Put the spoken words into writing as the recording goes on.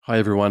Hi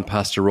everyone,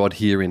 Pastor Rod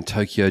here in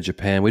Tokyo,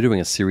 Japan. We're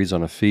doing a series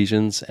on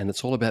Ephesians, and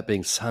it's all about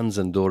being sons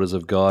and daughters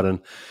of God.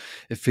 And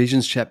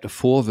Ephesians chapter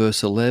 4,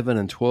 verse 11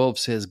 and 12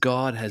 says,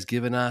 God has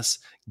given us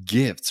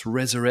gifts,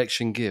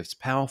 resurrection gifts,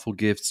 powerful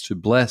gifts to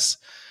bless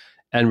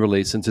and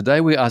release. And today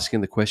we're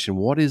asking the question,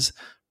 what is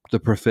the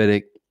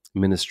prophetic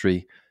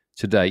ministry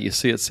today? You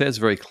see, it says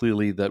very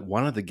clearly that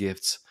one of the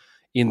gifts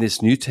in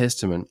this New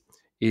Testament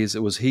is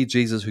it was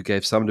Jesus, who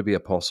gave some to be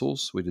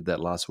apostles. We did that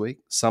last week.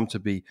 Some to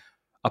be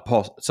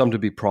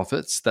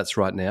prophets. That's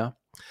right now.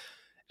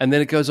 And then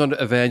it goes on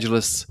to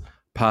evangelists,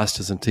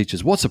 pastors, and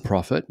teachers. What's a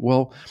prophet?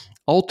 Well,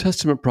 Old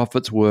Testament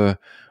prophets were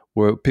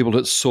people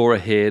that saw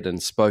ahead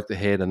and spoke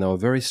ahead, and they were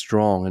very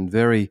strong and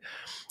very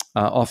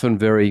often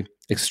very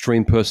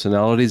extreme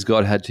personalities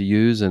God had to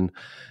use. And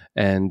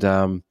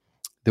then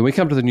we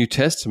come to the New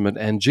Testament,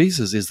 and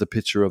Jesus is the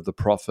picture of the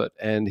prophet,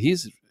 and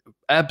he's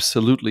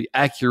absolutely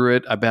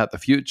accurate about the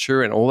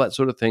future and all that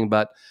sort of thing.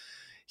 But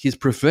his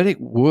prophetic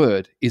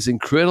word is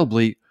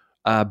incredibly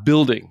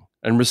building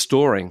and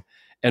restoring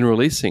and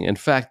releasing. In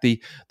fact, the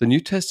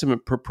New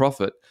Testament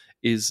prophet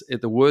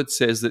the word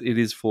says that it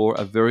is for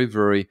a very,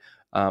 very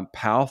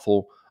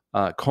powerful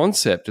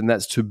concept, and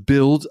that's to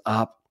build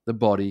up the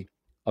body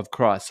of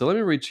Christ. So let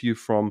me read to you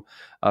from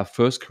 1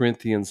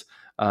 Corinthians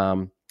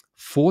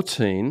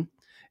 14.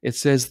 It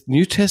says,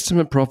 New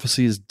Testament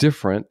prophecy is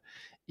different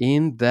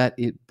in that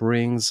it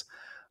brings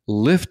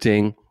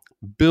lifting,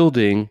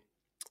 building,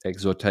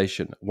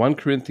 exhortation. 1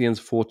 Corinthians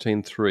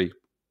 14:3.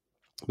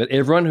 But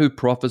everyone who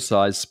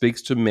prophesies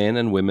speaks to men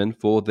and women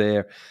for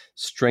their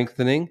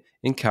strengthening,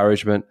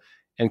 encouragement,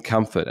 and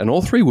comfort. And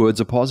all three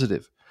words are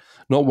positive.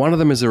 Not one of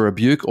them is a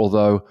rebuke,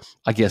 although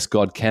I guess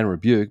God can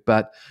rebuke,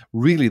 but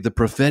really the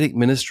prophetic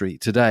ministry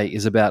today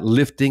is about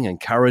lifting,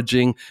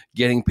 encouraging,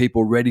 getting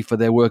people ready for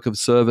their work of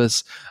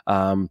service,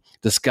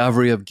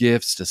 discovery of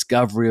gifts,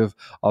 discovery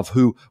of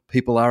who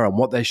people are and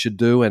what they should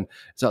do. And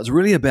so it's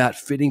really about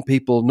fitting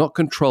people, not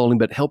controlling,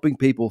 but helping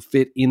people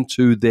fit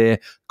into their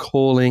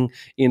calling,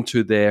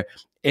 into their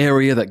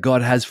area that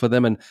God has for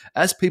them. And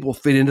as people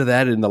fit into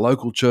that in the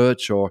local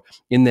church or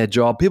in their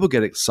job, people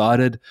get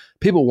excited.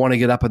 People want to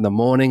get up in the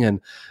morning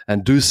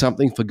and do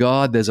something for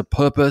God. There's a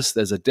purpose,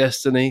 there's a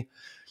destiny.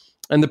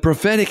 And the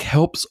prophetic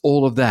helps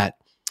all of that.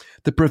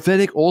 The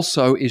prophetic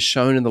also is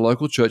shown in the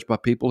local church by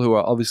people who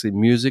are obviously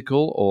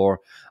musical or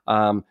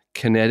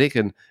kinetic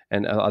and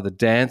either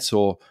dance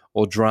or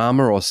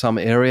drama or some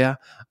area.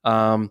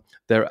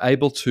 They're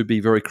able to be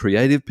very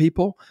creative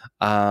people.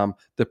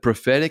 The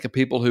prophetic are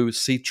people who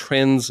see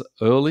trends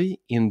early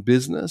in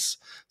business.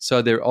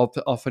 So they're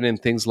often in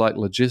things like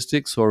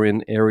logistics or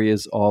in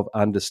areas of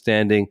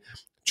understanding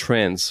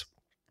trends.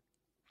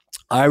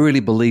 I really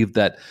believe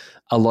that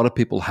a lot of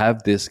people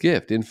have this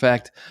gift. In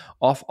fact,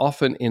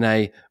 often in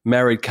a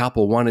married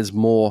couple, one is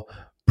more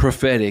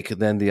prophetic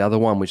than the other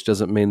one, which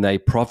doesn't mean they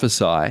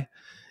prophesy.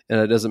 And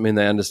it doesn't mean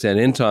they understand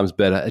end times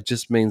better. It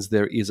just means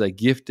there is a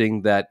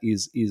gifting that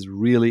is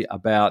really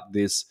about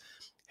this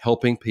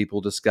helping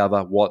people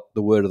discover what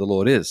the word of the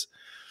Lord is.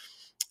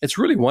 It's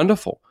really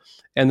wonderful.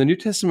 And the New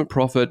Testament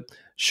prophet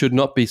should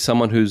not be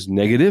someone who's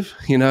negative.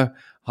 You know,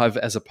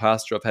 as a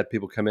pastor, I've had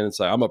people come in and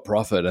say, I'm a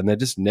prophet, and they're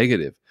just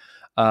negative.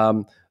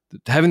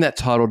 Having that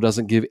title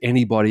doesn't give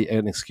anybody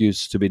an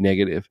excuse to be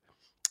negative.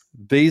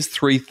 These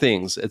three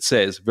things, it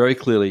says very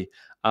clearly,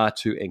 are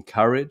to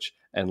encourage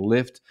and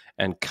lift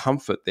and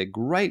comfort. They're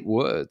great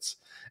words.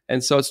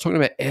 And so it's talking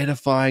about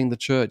edifying the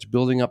church,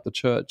 building up the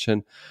church.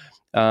 And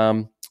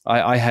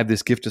I have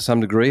this gift to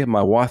some degree, and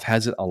my wife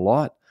has it a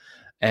lot.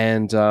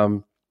 And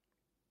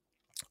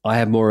I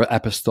have more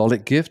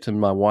apostolic gift and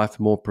my wife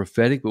more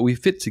prophetic, but we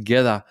fit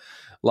together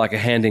like a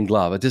hand in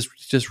glove. It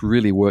just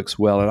really works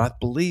well. And I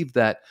believe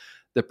that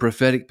the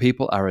prophetic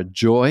people are a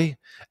joy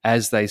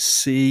as they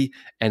see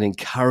and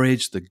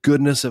encourage the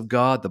goodness of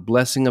God, the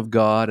blessing of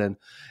God,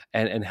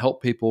 and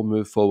help people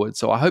move forward.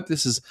 So I hope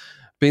this has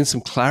been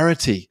some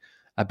clarity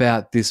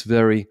about this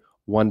very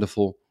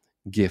wonderful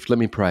gift. Let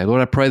me pray.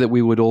 Lord, I pray that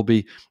we would all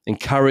be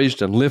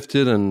encouraged and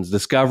lifted and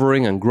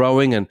discovering and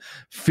growing and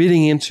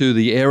fitting into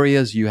the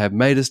areas you have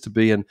made us to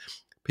be. And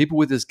people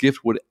with this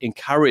gift would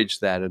encourage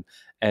that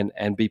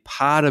and be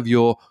part of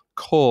your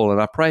call. And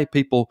I pray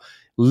people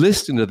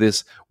listening to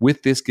this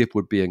with this gift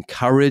would be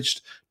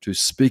encouraged to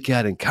speak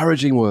out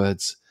encouraging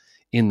words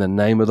in the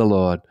name of the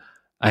Lord.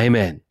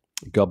 Amen.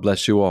 God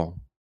bless you all.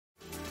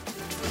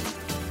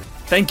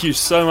 Thank you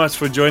so much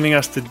for joining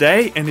us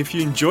today. And if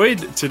you enjoyed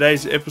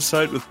today's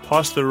episode with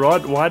Pastor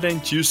Rod, why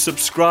don't you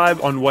subscribe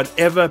on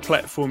whatever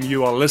platform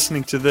you are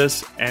listening to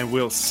this, and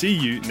we'll see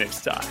you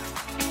next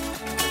time.